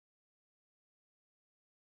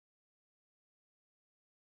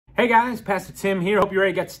Hey guys, Pastor Tim here. Hope you're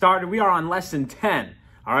ready to get started. We are on lesson 10.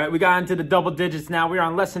 All right, we got into the double digits now. We are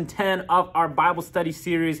on lesson 10 of our Bible study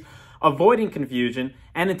series, Avoiding Confusion.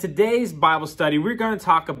 And in today's Bible study, we're going to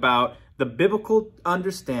talk about the biblical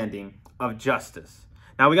understanding of justice.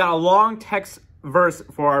 Now, we got a long text verse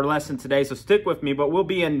for our lesson today, so stick with me. But we'll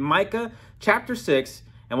be in Micah chapter 6,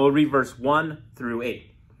 and we'll read verse 1 through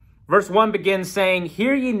 8. Verse 1 begins saying,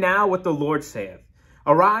 "Hear ye now what the Lord saith.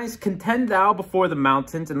 Arise, contend thou before the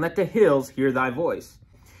mountains, and let the hills hear thy voice.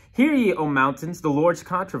 Hear ye, O mountains, the Lord's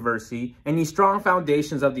controversy, and ye strong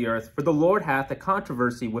foundations of the earth, for the Lord hath a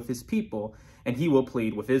controversy with his people, and he will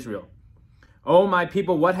plead with Israel. O my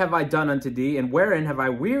people, what have I done unto thee, and wherein have I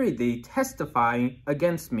wearied thee, testifying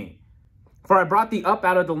against me? For I brought thee up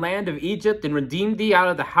out of the land of Egypt, and redeemed thee out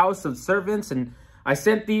of the house of servants, and I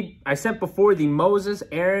sent before thee Moses,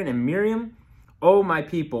 Aaron, and Miriam. O my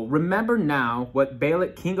people, remember now what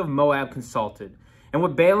Balak king of Moab consulted, and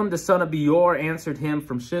what Balaam the son of Beor answered him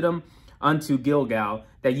from Shittim unto Gilgal,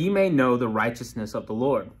 that ye may know the righteousness of the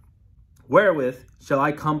Lord. Wherewith shall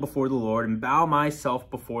I come before the Lord, and bow myself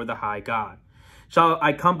before the high God? Shall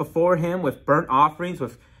I come before him with burnt offerings,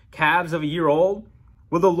 with calves of a year old?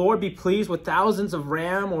 Will the Lord be pleased with thousands of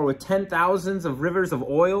ram, or with 10,000s of rivers of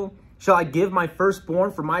oil? Shall I give my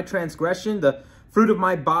firstborn for my transgression, the fruit of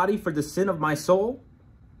my body for the sin of my soul?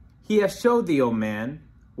 He hath showed thee, O man,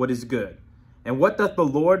 what is good. And what doth the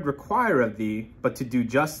Lord require of thee, but to do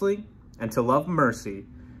justly, and to love mercy,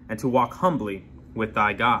 and to walk humbly with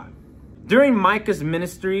thy God?" During Micah's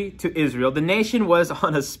ministry to Israel, the nation was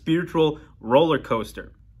on a spiritual roller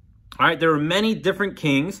coaster. All right, there were many different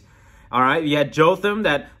kings. All right, you had Jotham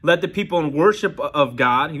that led the people in worship of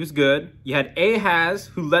God. He was good. You had Ahaz,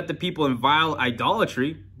 who led the people in vile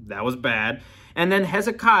idolatry. That was bad. And then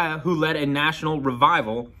Hezekiah, who led a national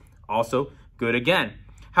revival, also good again.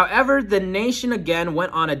 However, the nation again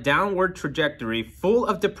went on a downward trajectory full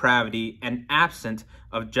of depravity and absent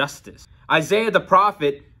of justice. Isaiah the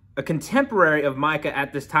prophet, a contemporary of Micah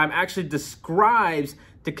at this time, actually describes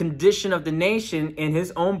the condition of the nation in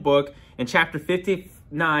his own book in chapter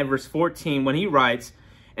 59, verse 14, when he writes,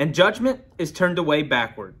 "And judgment is turned away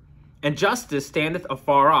backward, and justice standeth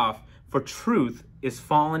afar off, for truth is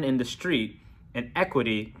fallen in the street, and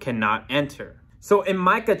equity cannot enter." So in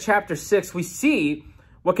Micah chapter 6, we see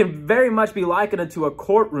what can very much be likened to a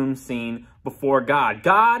courtroom scene before God.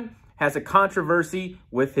 God has a controversy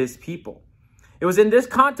with his people. It was in this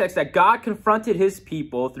context that God confronted his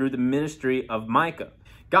people through the ministry of Micah.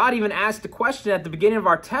 God even asked the question at the beginning of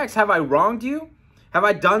our text, "Have I wronged you? Have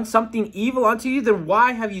I done something evil unto you? Then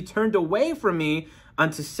why have you turned away from me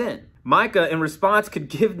unto sin?" Micah, in response, could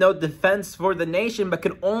give no defense for the nation, but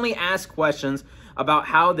could only ask questions about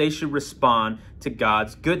how they should respond to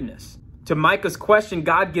God's goodness. To Micah's question,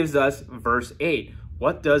 God gives us verse 8.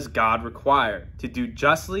 What does God require? To do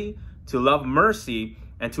justly, to love mercy,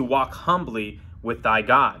 and to walk humbly with thy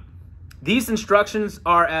God. These instructions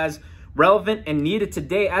are as relevant and needed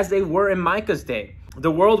today as they were in Micah's day. The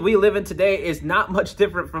world we live in today is not much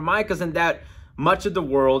different from Micah's in that much of the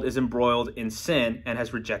world is embroiled in sin and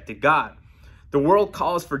has rejected God. The world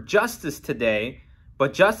calls for justice today,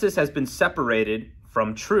 but justice has been separated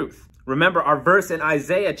from truth. Remember, our verse in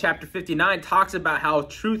Isaiah chapter 59 talks about how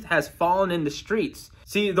truth has fallen in the streets.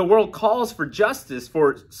 See, the world calls for justice,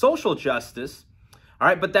 for social justice, all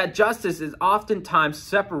right, but that justice is oftentimes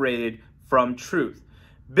separated from truth.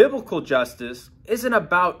 Biblical justice isn't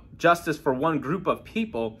about justice for one group of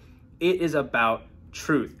people. It is about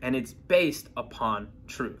truth, and it's based upon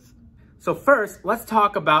truth. So first, let's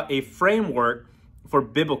talk about a framework for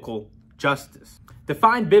biblical justice.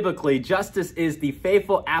 Defined biblically, justice is the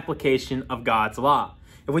faithful application of God's law.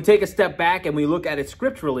 If we take a step back and we look at it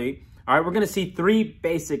scripturally, all right, we're going to see three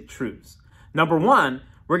basic truths. Number one,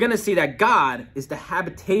 we're going to see that God is the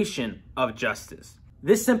habitation of justice.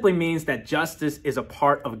 This simply means that justice is a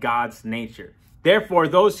part of God's nature. Therefore,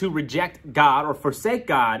 those who reject God or forsake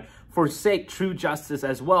God forsake true justice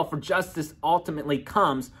as well, for justice ultimately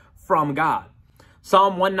comes from God.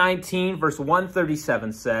 Psalm 119, verse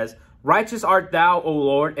 137 says, "Righteous art thou, O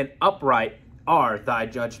Lord, and upright are thy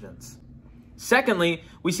judgments." Secondly,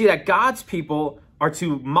 we see that God's people are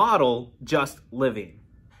to model just living.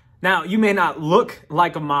 Now, you may not look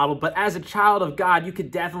like a model, but as a child of God, you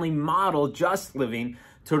could definitely model just living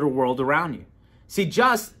to the world around you. See,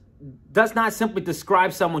 just does not simply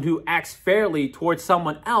describe someone who acts fairly towards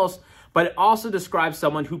someone else, but it also describes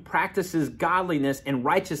someone who practices godliness and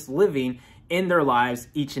righteous living in their lives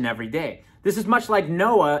each and every day. This is much like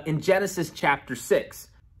Noah in Genesis chapter 6.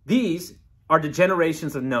 These are the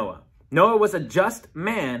generations of Noah. Noah was a just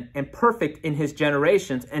man and perfect in his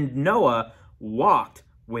generations, and Noah walked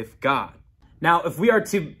with God. Now, if we are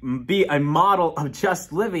to be a model of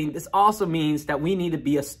just living, this also means that we need to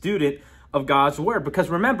be a student of God's word. Because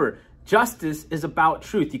remember, justice is about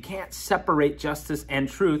truth. You can't separate justice and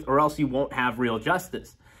truth, or else you won't have real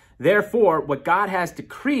justice. Therefore, what God has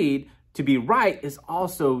decreed to be right is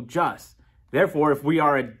also just. Therefore, if we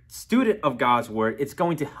are a student of God's word, it's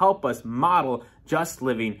going to help us model just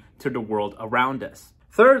living to the world around us.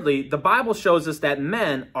 Thirdly, the Bible shows us that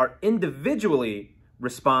men are individually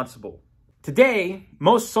responsible. Today,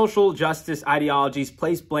 most social justice ideologies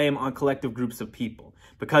place blame on collective groups of people.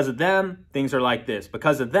 Because of them, things are like this.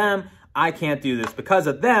 Because of them, I can't do this. Because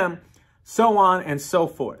of them, so on and so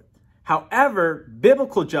forth. However,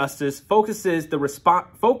 biblical justice focuses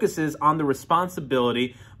on the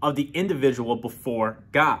responsibility of the individual before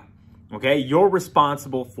God. Okay, you're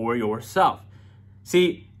responsible for yourself.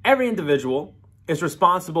 See, every individual is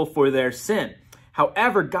responsible for their sin.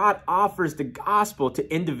 However, God offers the gospel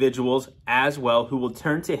to individuals as well who will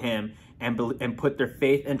turn to him and put their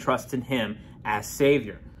faith and trust in him as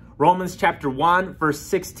Savior. Romans chapter 1, verse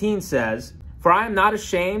 16 says, "For I am not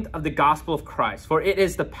ashamed of the gospel of Christ, for it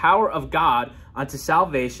is the power of God unto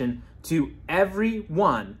salvation to every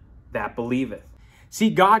one that believeth." See,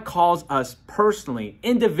 God calls us personally,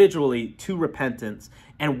 individually to repentance,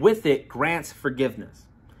 and with it grants forgiveness.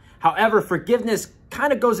 However, forgiveness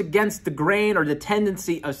kind of goes against the grain or the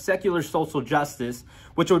tendency of secular social justice,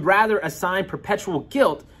 which would rather assign perpetual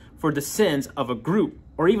guilt for the sins of a group,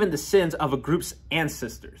 or even the sins of a group's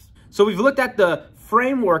ancestors. So we've looked at the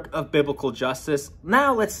framework of biblical justice.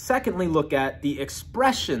 Now let's secondly look at the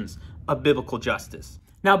expressions of biblical justice.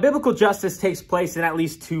 Now, biblical justice takes place in at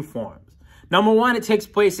least two forms. Number one, it takes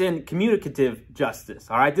place in communicative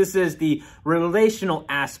justice. All right, this is the relational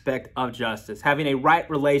aspect of justice, having a right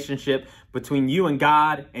relationship between you and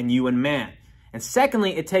God and you and man. And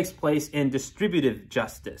secondly, it takes place in distributive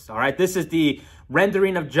justice. All right, this is the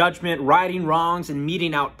rendering of judgment, righting wrongs, and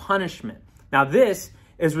meting out punishment. Now, this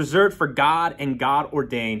is reserved for God and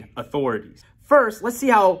God-ordained authorities. First, let's see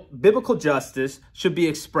how biblical justice should be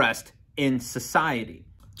expressed in society.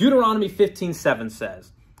 Deuteronomy 15:7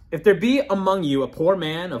 says, "If there be among you a poor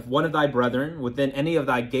man of one of thy brethren within any of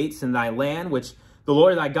thy gates in thy land, which the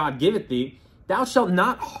Lord thy God giveth thee, thou shalt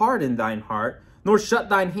not harden thine heart, nor shut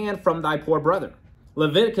thine hand from thy poor brother."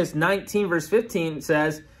 Leviticus 19 verse 15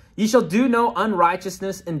 says, "Ye shall do no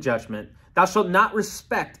unrighteousness in judgment. Thou shalt not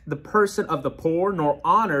respect the person of the poor, nor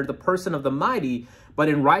honor the person of the mighty, but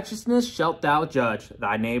in righteousness shalt thou judge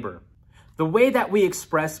thy neighbor." The way that we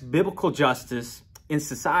express biblical justice in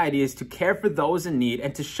society is to care for those in need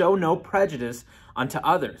and to show no prejudice unto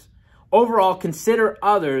others. Overall, consider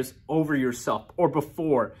others over yourself or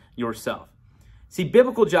before yourself. See,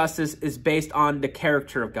 biblical justice is based on the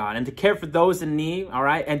character of God, and to care for those in need, all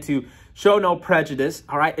right, and to show no prejudice,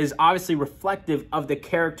 all right, is obviously reflective of the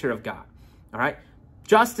character of God, all right?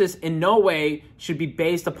 Justice in no way should be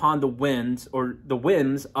based upon the whims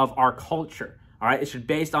of our culture, all right? It should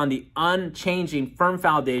be based on the unchanging, firm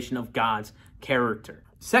foundation of God's character.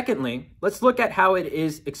 Secondly, let's look at how it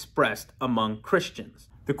is expressed among Christians.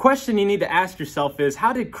 The question you need to ask yourself is,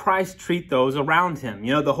 how did Christ treat those around him?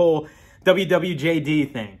 You know, the whole WWJD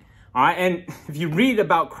thing. All right, and if you read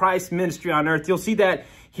about Christ's ministry on earth, you'll see that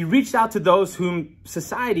he reached out to those whom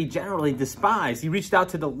society generally despised. He reached out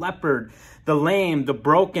to the leopard, the lame, the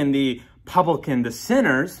broken, the publican, the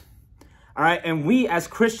sinners. All right, and we as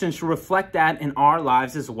Christians should reflect that in our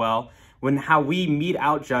lives as well, when how we mete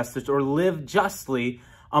out justice or live justly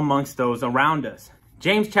amongst those around us.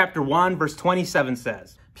 James chapter 1 verse 27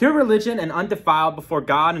 says, "Pure religion and undefiled before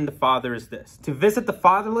God and the Father is this, to visit the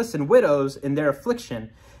fatherless and widows in their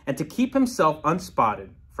affliction, and to keep himself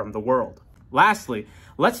unspotted from the world." Lastly,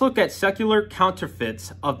 let's look at secular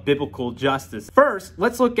counterfeits of biblical justice. First,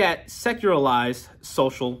 let's look at secularized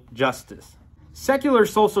social justice. Secular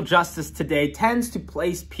social justice today tends to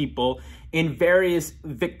place people in various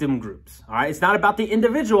victim groups. All right, it's not about the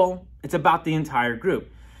individual, it's about the entire group.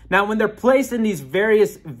 Now, when they're placed in these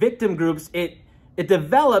various victim groups, it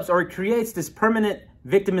develops or it creates this permanent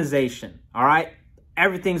victimization. All right,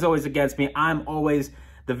 everything's always against me. I'm always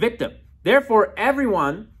the victim. Therefore,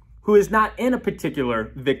 everyone who is not in a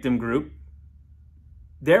particular victim group,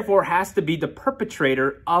 therefore has to be the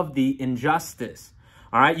perpetrator of the injustice.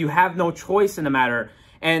 All right, you have no choice in the matter.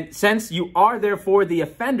 And since you are therefore the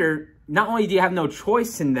offender, not only do you have no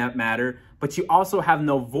choice in that matter, but you also have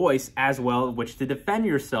no voice as well which to defend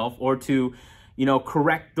yourself or to,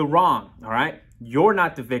 correct the wrong, all right? You're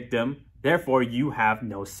not the victim, therefore you have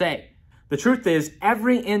no say. The truth is,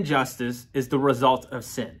 every injustice is the result of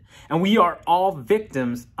sin, and we are all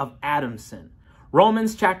victims of Adam's sin.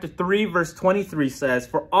 Romans chapter 3, verse 23 says,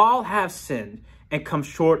 "For all have sinned and come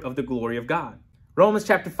short of the glory of God." Romans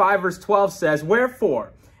chapter 5, verse 12 says,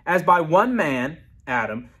 "Wherefore, as by one man,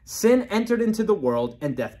 Adam, sin entered into the world,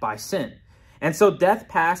 and death by sin. And so death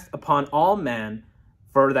passed upon all men,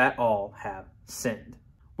 for that all have sinned."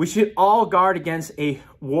 We should all guard against a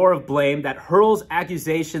war of blame that hurls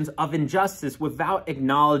accusations of injustice without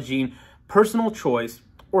acknowledging personal choice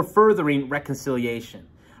or furthering reconciliation.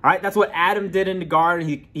 All right, that's what Adam did in the garden.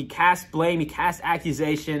 He cast blame, he cast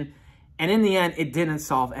accusation, and in the end, it didn't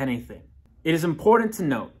solve anything. It is important to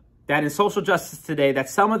note that in social justice today, that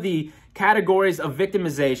some of the categories of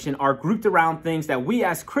victimization are grouped around things that we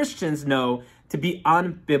as Christians know to be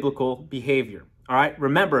unbiblical behavior. All right,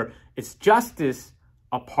 remember, it's justice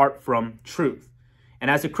apart from truth. And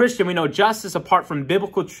as a Christian, we know justice apart from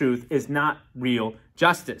biblical truth is not real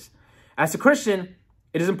justice. As a Christian,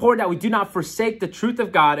 it is important that we do not forsake the truth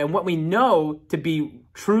of God and what we know to be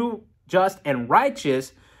true, just, and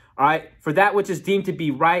righteous, all right, for that which is deemed to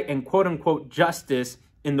be right and quote-unquote justice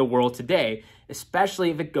in the world today, especially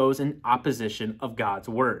if it goes in opposition of God's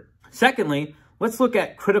word. Secondly, let's look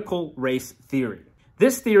at critical race theory.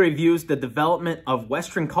 This theory views the development of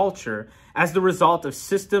Western culture as the result of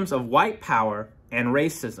systems of white power and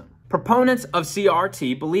racism. Proponents of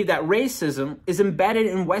CRT believe that racism is embedded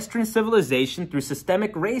in Western civilization through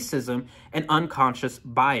systemic racism and unconscious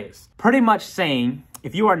bias. Pretty much saying,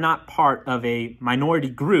 if you are not part of a minority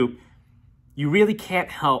group, you really can't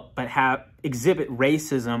help but exhibit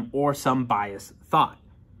racism or some biased thought.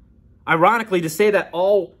 Ironically, to say that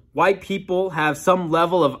all white people have some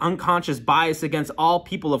level of unconscious bias against all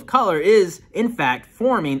people of color is, in fact,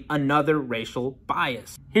 forming another racial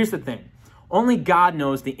bias. Here's the thing. Only God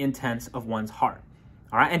knows the intents of one's heart.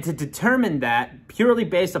 All right, and to determine that purely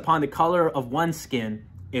based upon the color of one's skin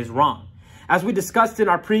is wrong. As we discussed in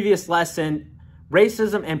our previous lesson,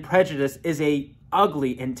 racism and prejudice is a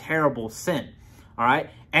ugly and terrible sin. All right,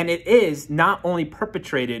 and it is not only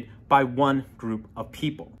perpetrated by one group of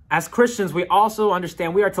people. As Christians, we also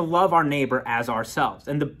understand we are to love our neighbor as ourselves.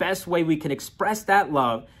 And the best way we can express that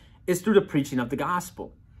love is through the preaching of the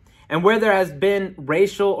gospel. And where there has been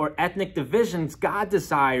racial or ethnic divisions, God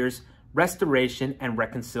desires restoration and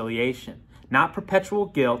reconciliation, not perpetual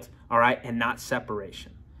guilt, all right, and not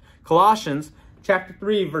separation. Colossians chapter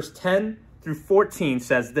 3, verse 10 through 14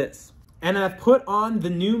 says this, "And I have put on the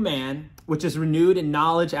new man, which is renewed in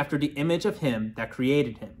knowledge after the image of him that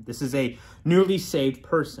created him." This is a newly saved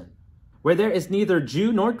person. "Where there is neither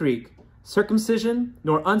Jew nor Greek, circumcision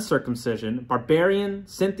nor uncircumcision, barbarian,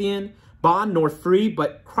 Scythian, bond nor free,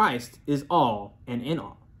 but Christ is all and in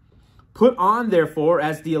all. Put on, therefore,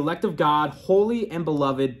 as the elect of God, holy and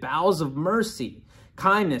beloved, bowels of mercy,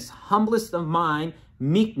 kindness, humblest of mind,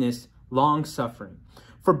 meekness, long-suffering,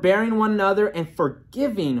 forbearing one another and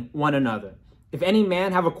forgiving one another. If any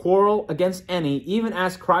man have a quarrel against any, even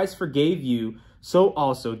as Christ forgave you, so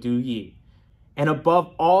also do ye. And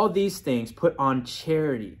above all these things, put on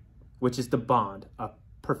charity, which is the bond of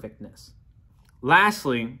perfectness."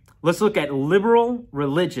 Lastly, let's look at liberal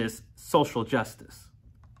religious social justice.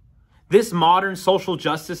 This modern social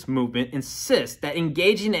justice movement insists that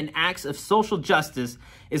engaging in acts of social justice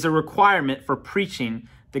is a requirement for preaching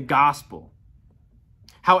the gospel.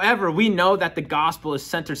 However, we know that the gospel is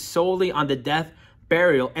centered solely on the death,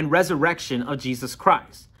 burial, and resurrection of Jesus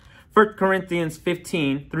Christ. 1 Corinthians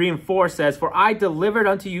 15, 3 and 4 says, "For I delivered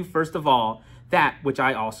unto you first of all that which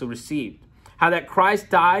I also received, how that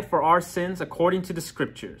Christ died for our sins according to the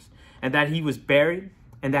scriptures, and that he was buried,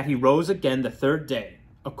 and that he rose again the third day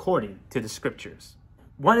according to the scriptures."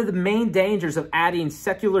 One of the main dangers of adding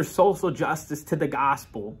secular social justice to the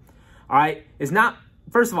gospel, all right, is not,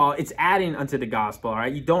 first of all, it's adding unto the gospel, all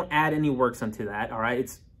right? You don't add any works unto that, all right?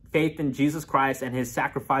 It's faith in Jesus Christ and his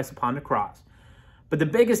sacrifice upon the cross. But the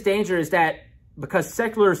biggest danger is that because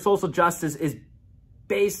secular social justice is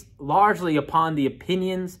based largely upon the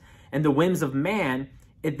opinions and the whims of man,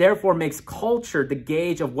 it therefore makes culture the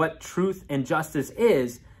gauge of what truth and justice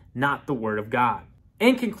is, not the word of God.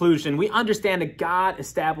 In conclusion, we understand that God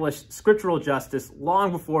established scriptural justice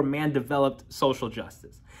long before man developed social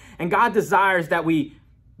justice. And God desires that we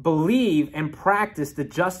believe and practice the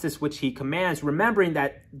justice which he commands, remembering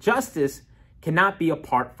that justice cannot be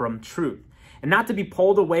apart from truth, and not to be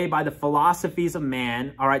pulled away by the philosophies of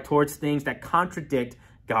man, all right, towards things that contradict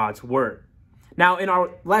God's word. Now, in our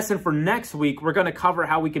lesson for next week, we're going to cover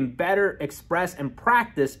how we can better express and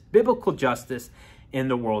practice biblical justice in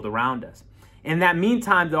the world around us. In that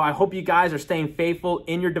meantime, though, I hope you guys are staying faithful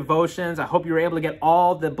in your devotions. I hope you're able to get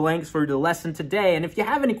all the blanks for the lesson today. And if you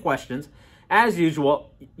have any questions, as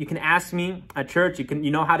usual, you can ask me at church.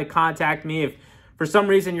 You know how to contact me. If for some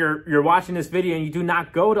reason you're watching this video and you do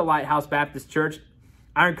not go to Lighthouse Baptist Church,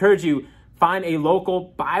 I encourage you, find a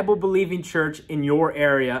local Bible-believing church in your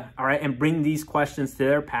area, all right, and bring these questions to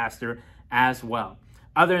their pastor as well.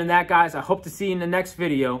 Other than that, guys, I hope to see you in the next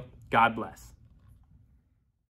video. God bless.